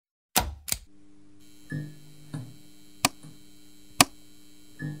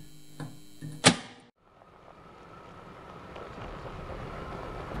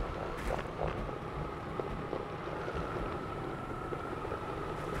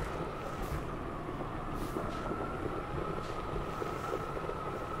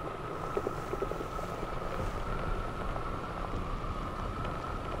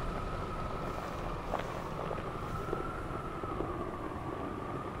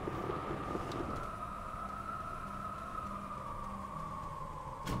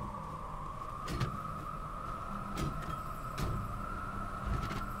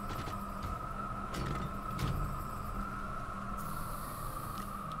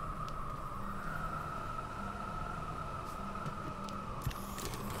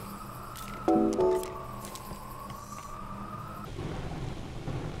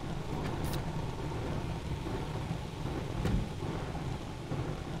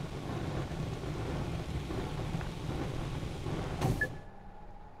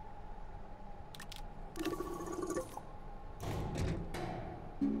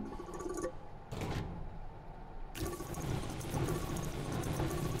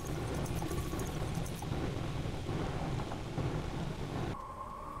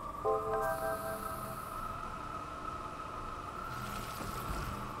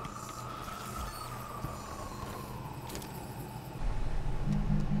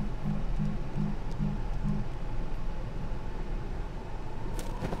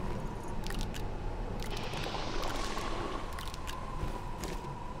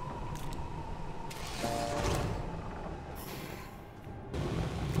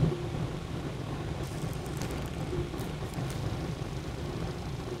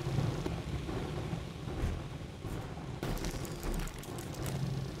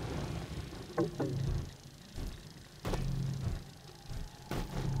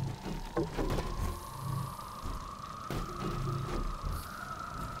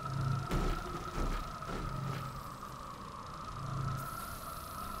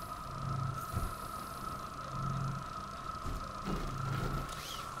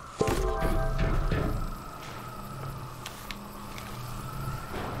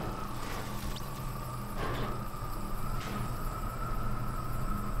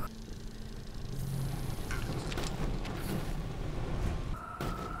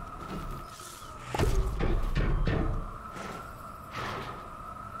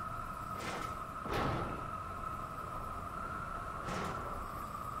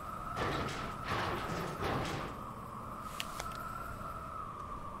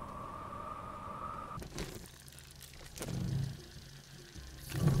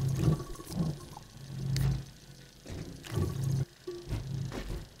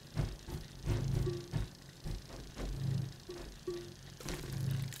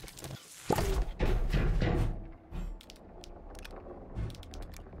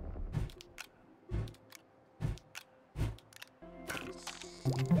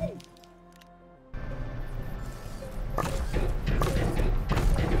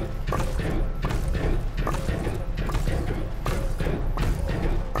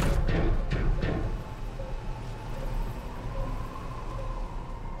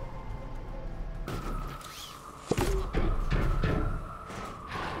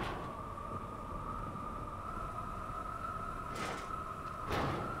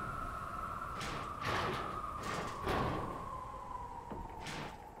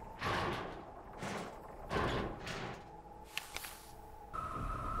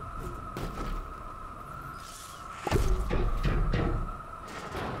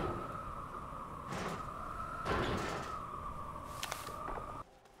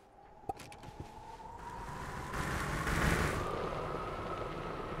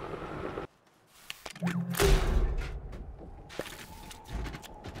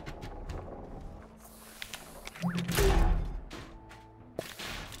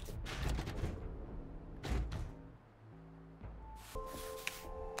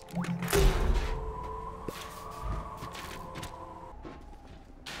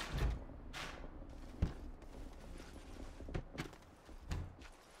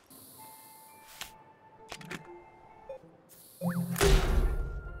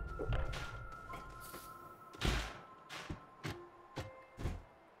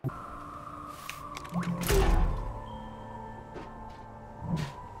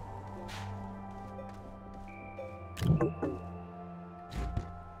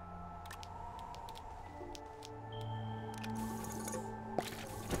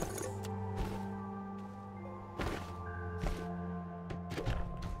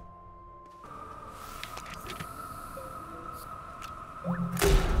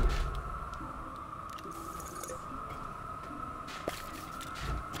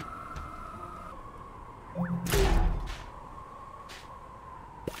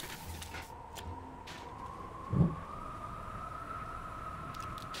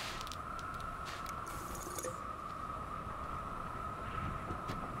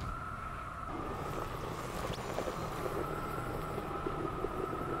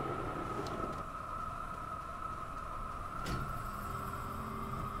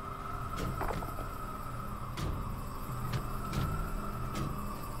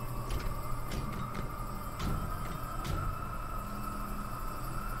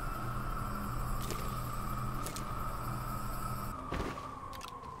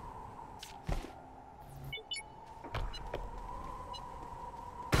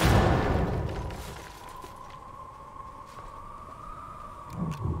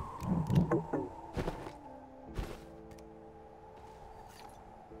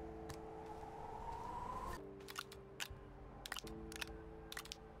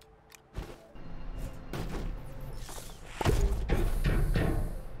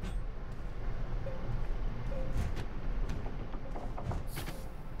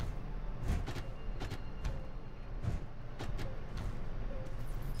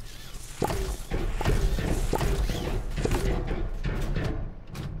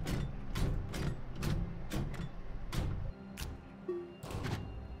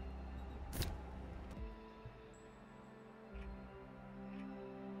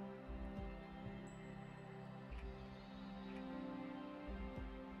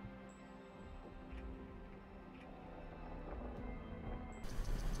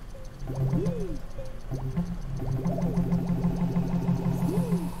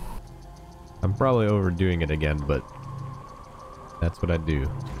I'm probably overdoing it again, but that's what I do.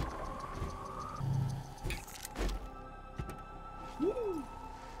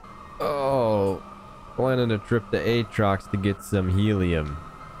 planning a trip to Atrox to get some helium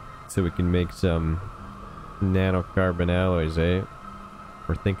so we can make some nanocarbon alloys, eh?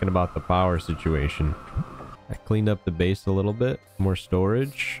 We're thinking about the power situation. I cleaned up the base a little bit. More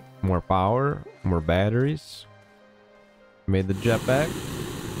storage, more power, more batteries. Made the jetpack.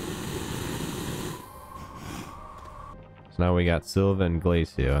 So now we got Silva and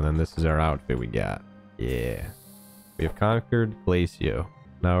Glacio, and then this is our outfit we got. Yeah. We have conquered Glacio.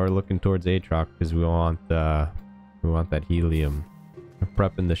 Now we're looking towards Atrox because we want that helium. I'm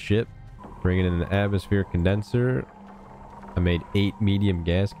prepping the ship, bringing in an atmosphere condenser. I made 8 medium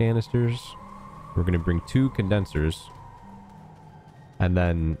gas canisters. We're gonna bring 2 condensers, and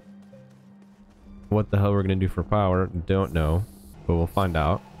then what the hell we're gonna do for power, don't know, but we'll find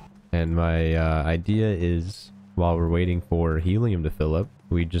out. And my idea is, while we're waiting for helium to fill up,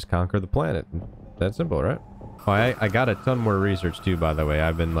 we just conquer the planet. That simple, right? Oh, I got a ton more research too, by the way.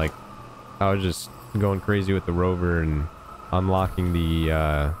 I was just going crazy with the rover and unlocking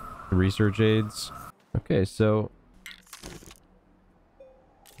the research aids. Okay, so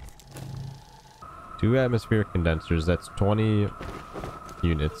 2 atmosphere condensers, that's 20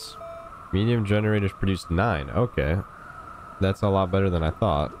 units. Medium generators produce 9. Okay. That's a lot better than I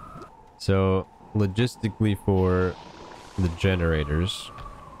thought. So, logistically for the generators,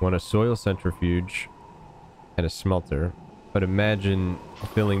 want a soil centrifuge and a smelter. But imagine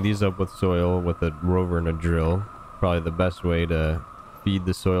filling these up with soil with a rover and a drill. Probably the best way to feed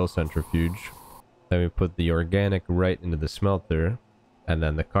the soil centrifuge. Then we put the organic right into the smelter, and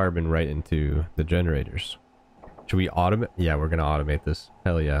then the carbon right into the generators. Should we automate? Yeah, we're gonna automate this.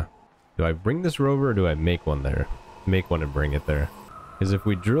 Hell yeah. Do I bring this rover or do I make one there? Make one and bring it there. Because if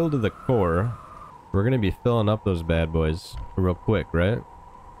we drill to the core, we're gonna be filling up those bad boys real quick, right?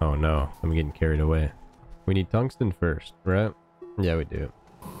 Oh no, I'm getting carried away. We need tungsten first, right? Yeah, we do.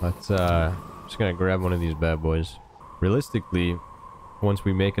 Let's just gonna grab one of these bad boys. Realistically, once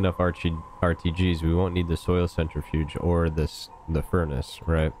we make enough RTGs, we won't need the soil centrifuge or the furnace,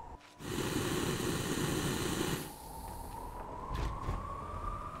 right?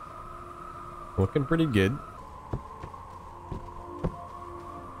 Looking pretty good.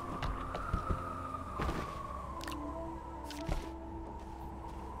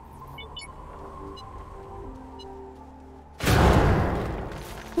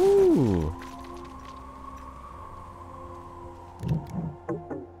 Ooh.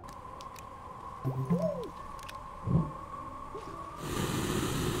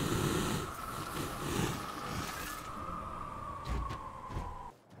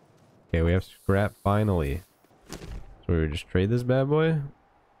 Okay, we have scrap finally. So we just trade this bad boy?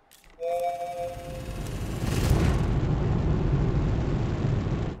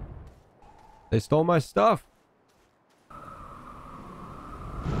 They stole my stuff!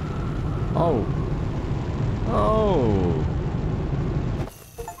 Oh. Oh.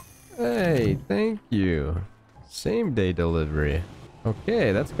 Hey, thank you. Same day delivery.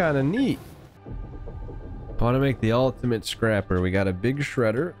 Okay, that's kind of neat. I want to make the ultimate scrapper. We got a big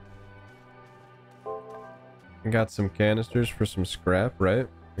shredder. We got some canisters for some scrap, right?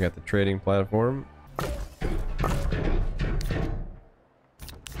 We got the trading platform.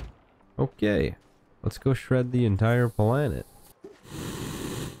 Okay, let's go shred the entire planet.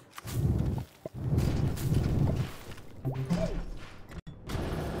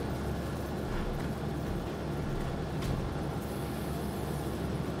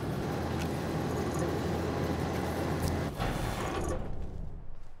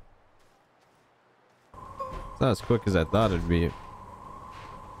 Not as quick as I thought it'd be.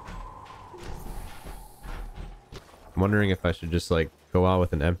 I'm wondering if I should just like go out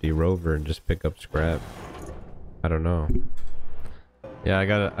with an empty rover and just pick up scrap. I don't know. Yeah, I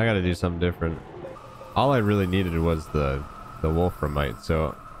gotta do something different. All I really needed was the wolframite,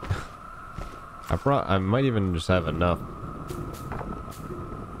 so I might even just have enough.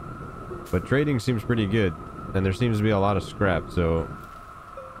 But trading seems pretty good, and there seems to be a lot of scrap, so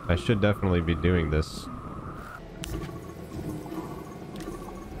I should definitely be doing this.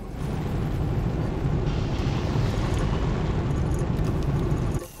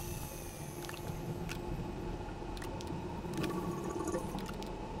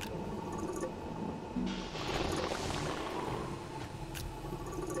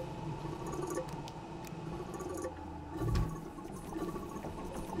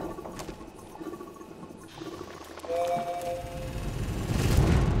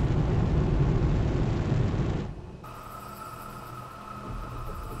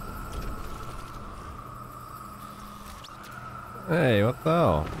 Hey, what the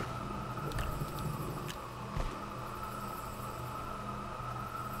hell?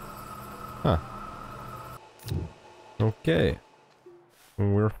 Huh. Okay.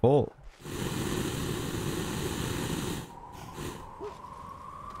 We're full.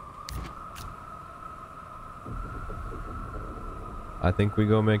 I think we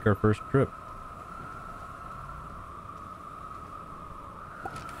go make our first trip.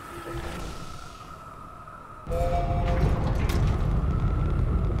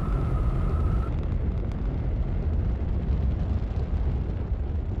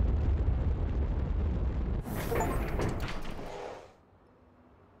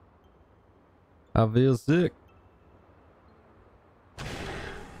 I feel sick.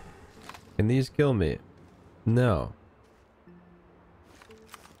 Can these kill me? No.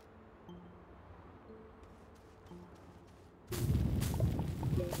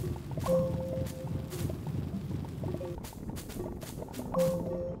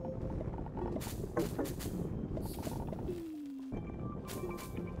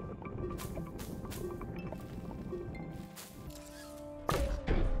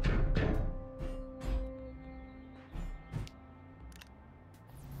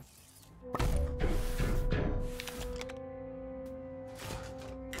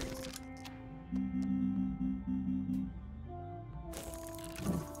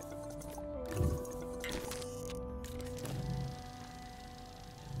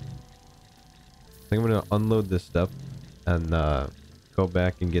 I think I'm gonna unload this stuff and go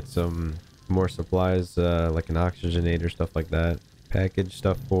back and get some more supplies, like an oxygenator, stuff like that. Package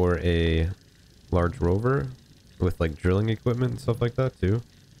stuff for a large rover with like drilling equipment and stuff like that too.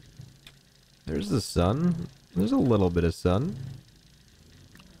 There's the sun. There's a little bit of sun.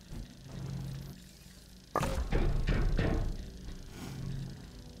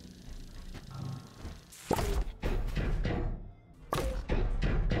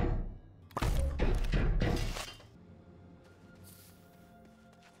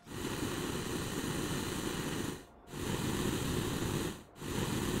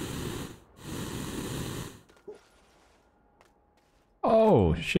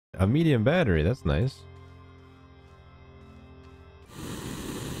 Oh, shit. A medium battery. That's nice.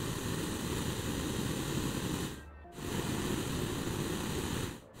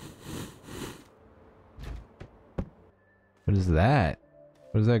 What is that?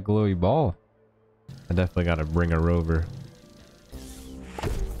 What is that glowy ball? I definitely gotta bring a rover.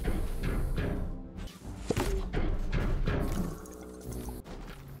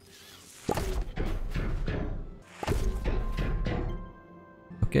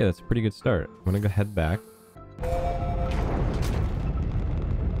 Okay, that's a pretty good start. I'm gonna go head back.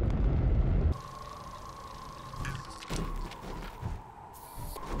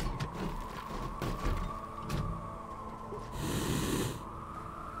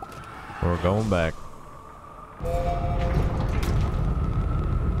 We're going back.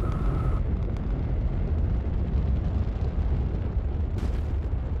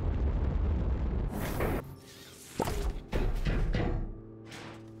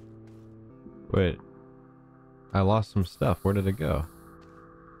 Wait. I lost some stuff. Where did it go?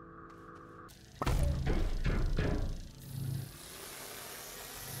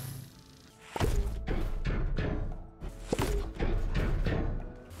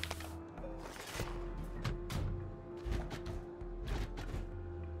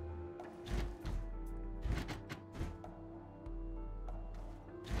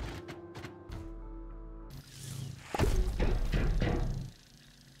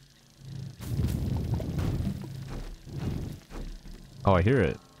 Oh, I hear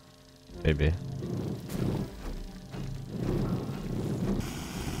it. Maybe.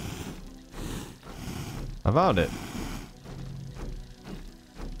 I found it.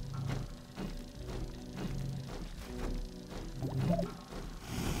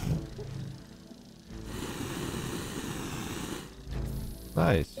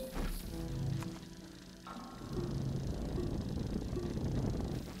 Nice.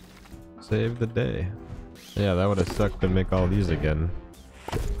 Save the day. Yeah, that would have sucked to make all these again.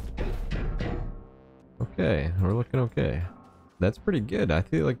 Okay, we're looking okay. That's pretty good. I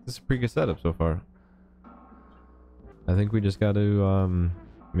feel like this is a pretty good setup so far. I think we just got to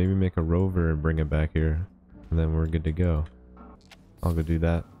maybe make a rover and bring it back here, and then we're good to go. I'll go do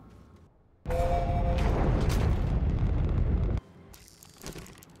that.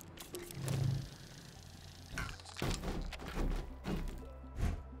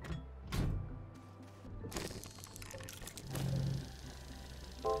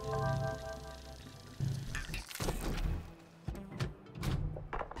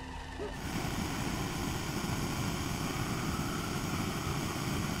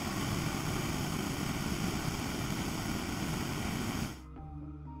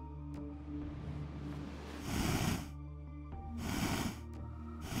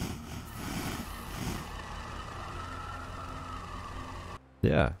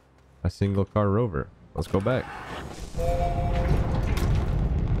 Yeah, a single car rover. Let's go back.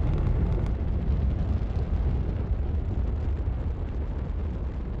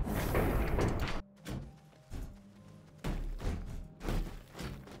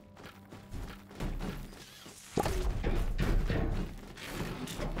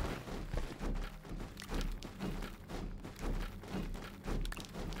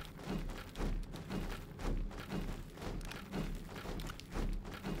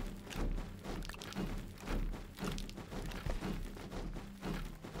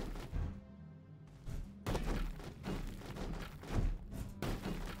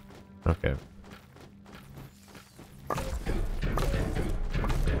 Okay.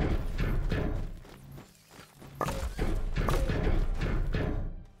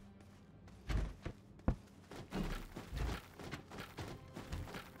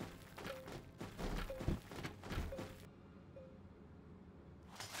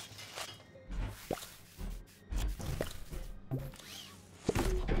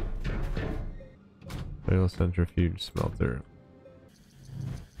 Oil centrifuge smelter.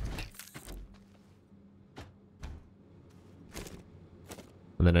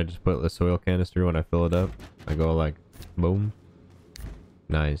 And then I just put the soil canister when I fill it up. I go like, boom.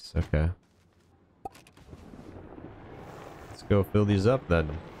 Nice, okay. Let's go fill these up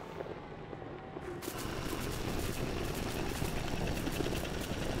then.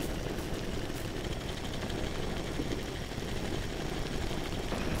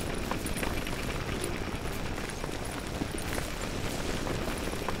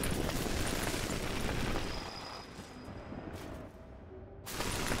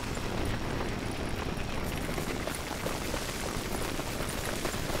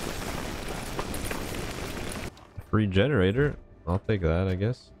 Free generator. I'll take that, I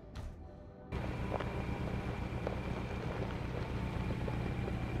guess.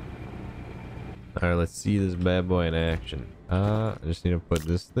 Alright, let's see this bad boy in action. I just need to put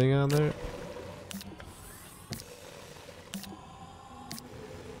this thing on there.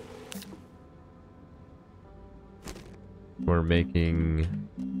 We're making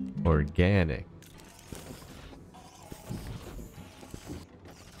organic.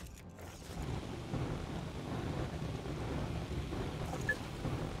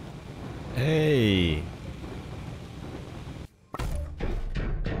 Hey!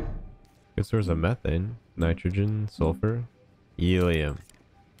 Good source of methane, nitrogen, sulfur, helium.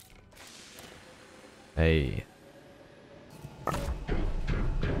 Hey.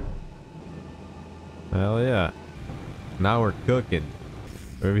 Hell yeah. Now we're cooking.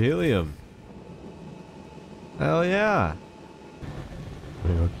 We have helium. Hell yeah.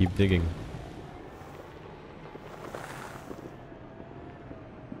 I'm gonna go keep digging.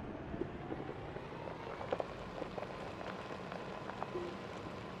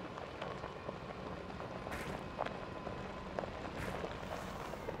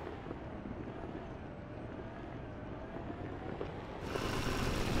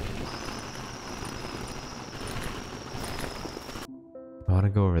 I want to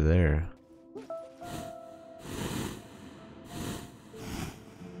go over there.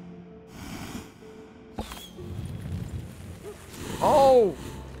 Oh!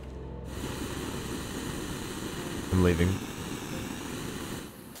 I'm leaving.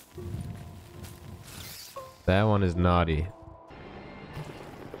 That one is naughty.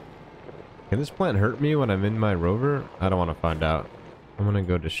 Can this plant hurt me when I'm in my rover? I don't want to find out. I'm gonna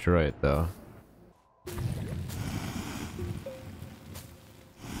go destroy it though.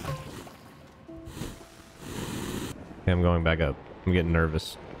 Okay, I'm going back up. I'm getting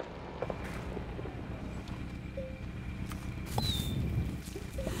nervous.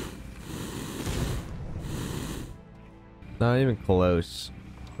 Not even close.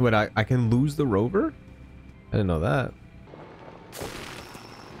 Wait, I can lose the rover? I didn't know that.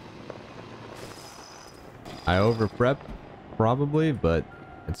 I over prepped, probably, but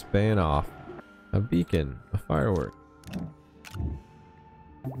it's paying off. A beacon, a firework.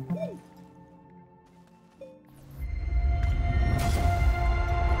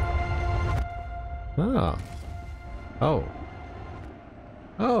 Ah. Oh.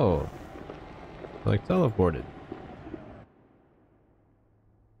 Oh. Like teleported.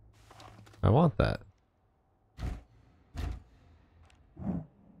 I want that.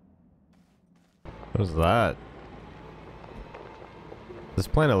 What is that? This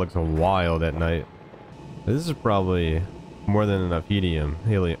planet looks wild at night. This is probably more than enough helium,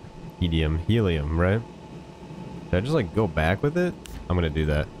 right? Did I just like go back with it? I'm gonna do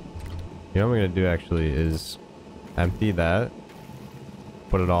that. You know what I'm gonna do actually is empty that,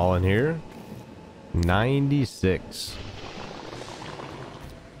 put it all in here. 96.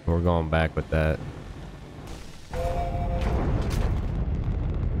 We're going back with that.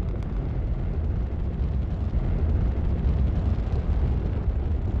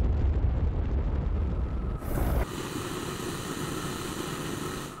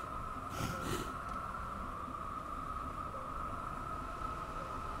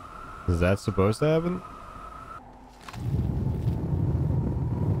 Is that supposed to happen?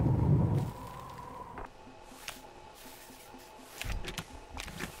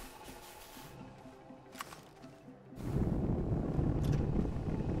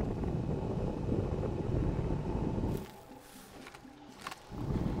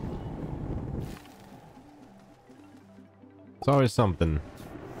 It's always something.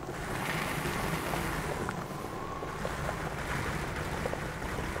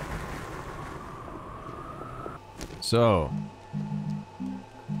 So,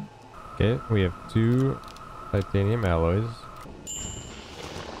 okay, we have 2 titanium alloys.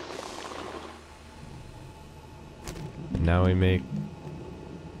 Now we make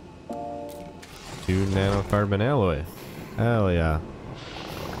 2 nanocarbon alloy. Hell yeah.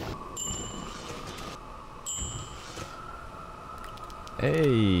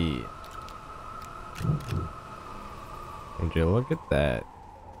 Hey! Would you look at that?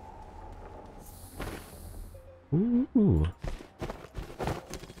 Ooh.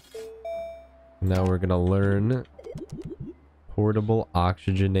 Now we're gonna learn portable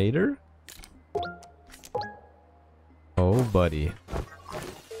oxygenator. Oh, buddy.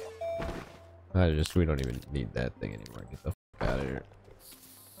 We don't even need that thing anymore. Get the fuck out of here.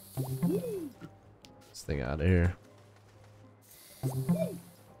 This thing out of here.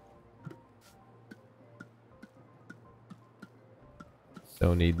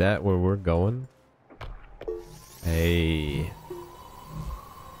 Don't need that where we're going. Hey.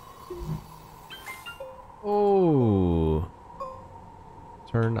 Oh.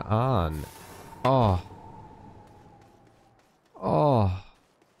 Turn on. Oh. Oh.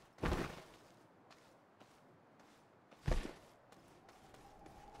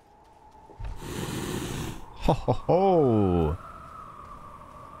 Ho ho ho.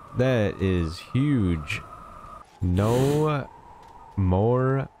 That is huge. No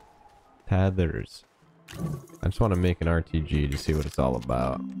more tethers. I just want to make an RTG to see what it's all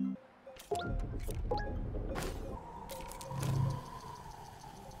about.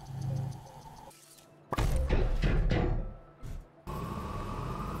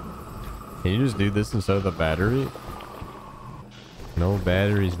 Can you just do this instead of the battery? No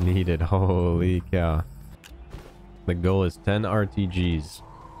batteries needed. Holy cow. The goal is 10 RTGs.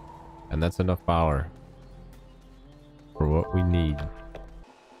 And that's enough power for what we need.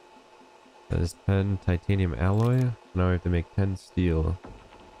 That is 10 titanium alloy. Now we have to make 10 steel.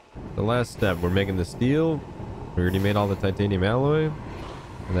 The last step, we're making the steel. We already made all the titanium alloy.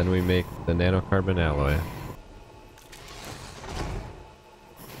 And then we make the nanocarbon alloy.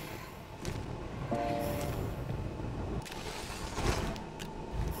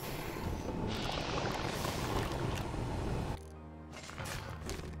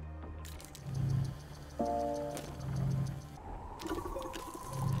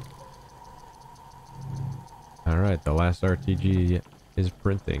 Alright, the last RTG is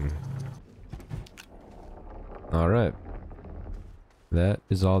printing. Alright. That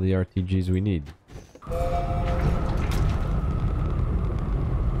is all the RTGs we need.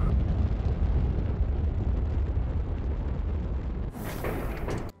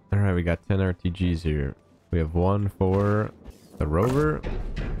 Alright, we got 10 RTGs here. We have 1 for the rover.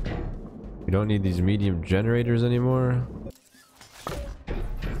 We don't need these medium generators anymore.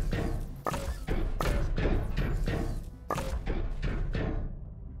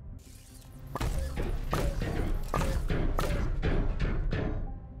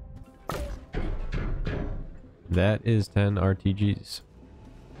 That is 10 RTGs.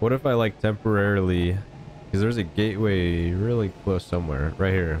 What if I like temporarily, because there's a gateway really close somewhere,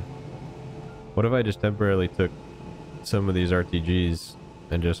 right here. What if I just temporarily took some of these RTGs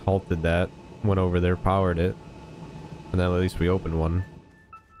and just halted that, went over there, powered it, and then at least we opened one.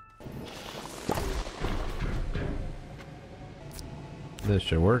 This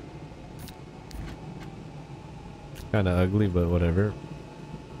should work. Kind of ugly, but whatever.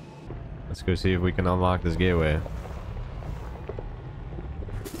 Let's go see if we can unlock this gateway.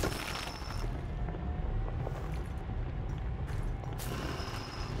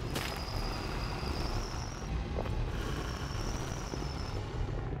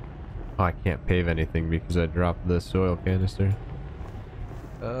 Oh, I can't pave anything because I dropped the soil canister.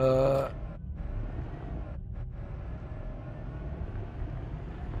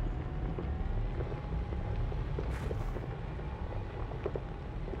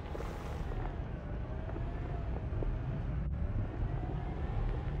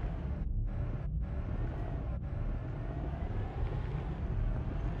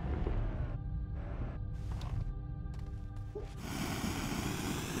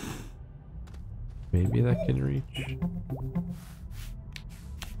 maybe that can reach.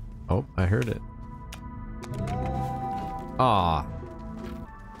 Oh, I heard it. Ah.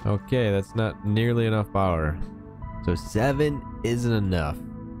 Okay, that's not nearly enough power. So 7 isn't enough.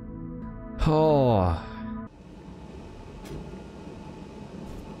 Oh.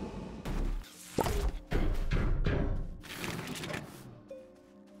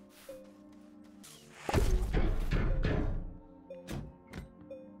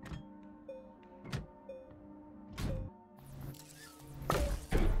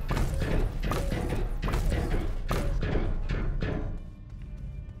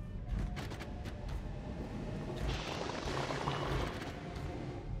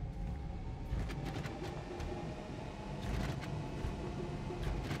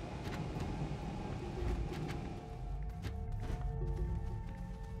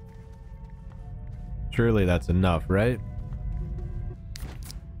 Surely that's enough, right?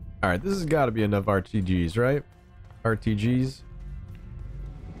 Alright, this has got to be enough RTGs, right? RTGs?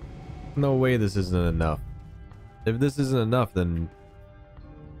 No way this isn't enough. If this isn't enough, then...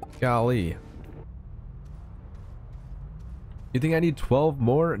 golly. You think I need 12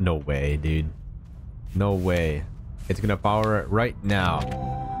 more? No way, dude. No way. It's gonna power it right now.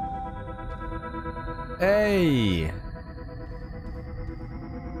 Hey!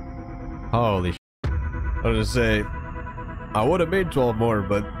 Holy sh**. I was just say, I would have made 12 more,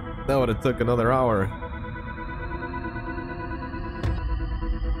 but that would have took another hour.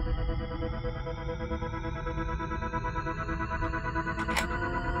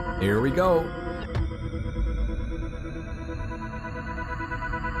 Here we go.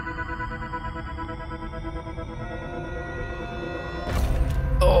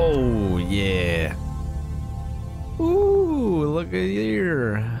 Oh, yeah. Ooh, look at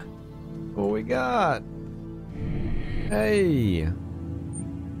here. What we got? Hey.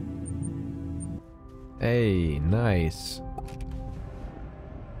 Hey, nice.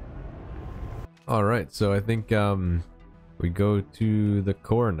 Alright, so I think we go to the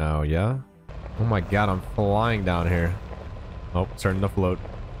core now, yeah? Oh my god, I'm flying down here. Oh, starting to float.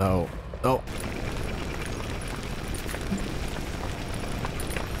 Oh. Oh.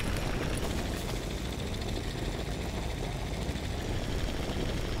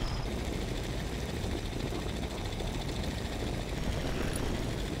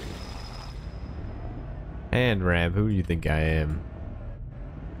 And ramp, who do you think I am?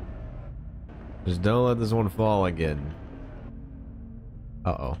 Just don't let this one fall again.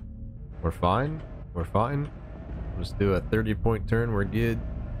 Uh-oh. We're fine? We're fine? Let's do a 30-point turn, we're good.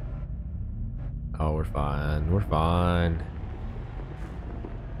 Oh, we're fine. We're fine.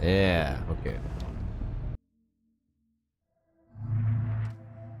 Yeah, okay.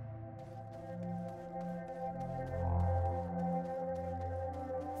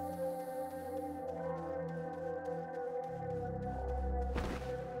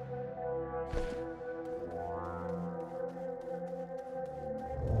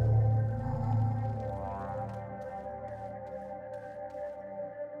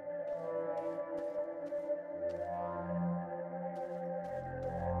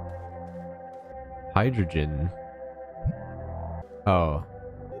 Hydrogen. Oh.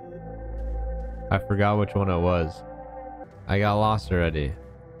 I forgot which one it was. I got lost already.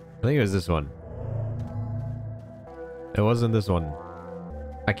 I think it was this one. It wasn't this one.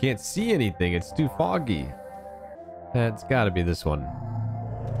 I can't see anything. It's too foggy. It's gotta be this one.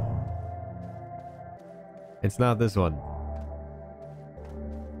 It's not this one.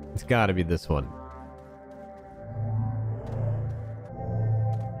 It's gotta be this one.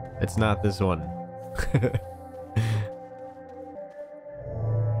 It's not this one.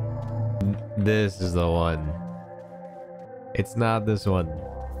 This is the one. It's not this one.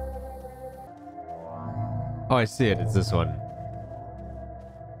 Oh, I see it. It's this one.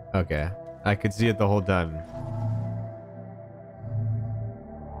 Okay. I could see it the whole time.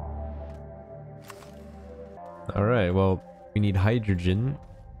 Alright, well, we need hydrogen.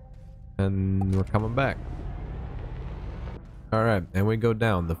 And we're coming back. Alright, and we go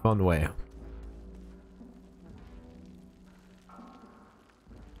down the fun way.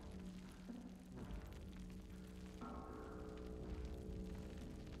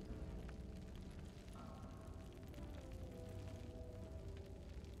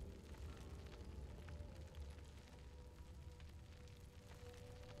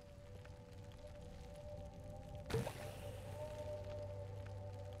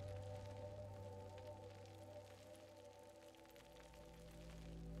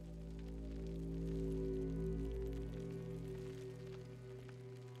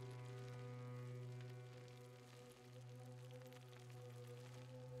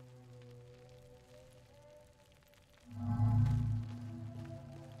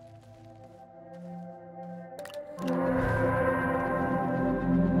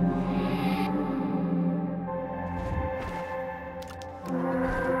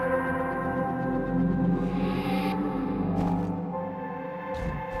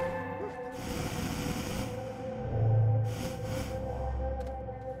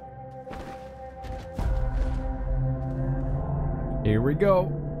 Here we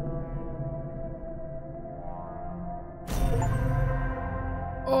go.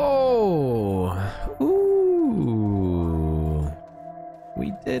 Oh! Ooh!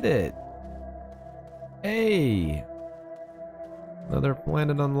 We did it! Hey! Another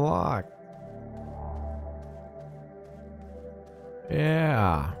planet unlocked.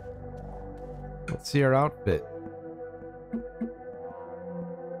 Yeah. Let's see our outfit.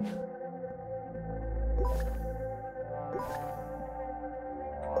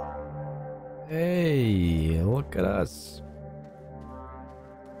 Hey, look at us.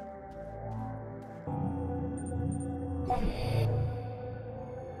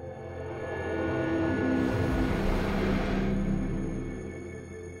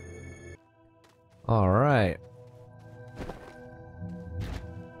 All right.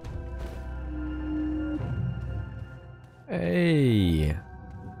 Hey.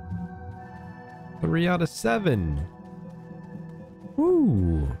 3 out of 7.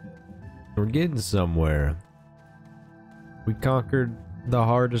 Woo. We're getting somewhere. We conquered the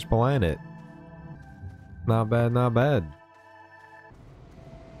hardest planet. Not bad, not bad.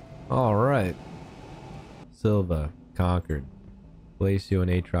 Alright. Silva, conquered. Glacio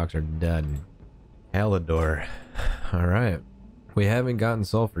and Atrox are done. Halidor. Alright. We haven't gotten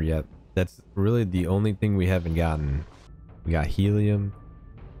sulfur yet. That's really the only thing we haven't gotten. We got helium,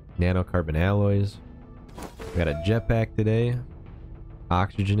 nanocarbon alloys. We got a jetpack today.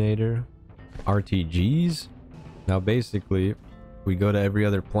 Oxygenator. RTGs. Now basically, we go to every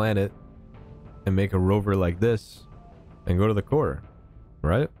other planet and make a rover like this and go to the core,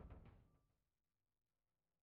 right?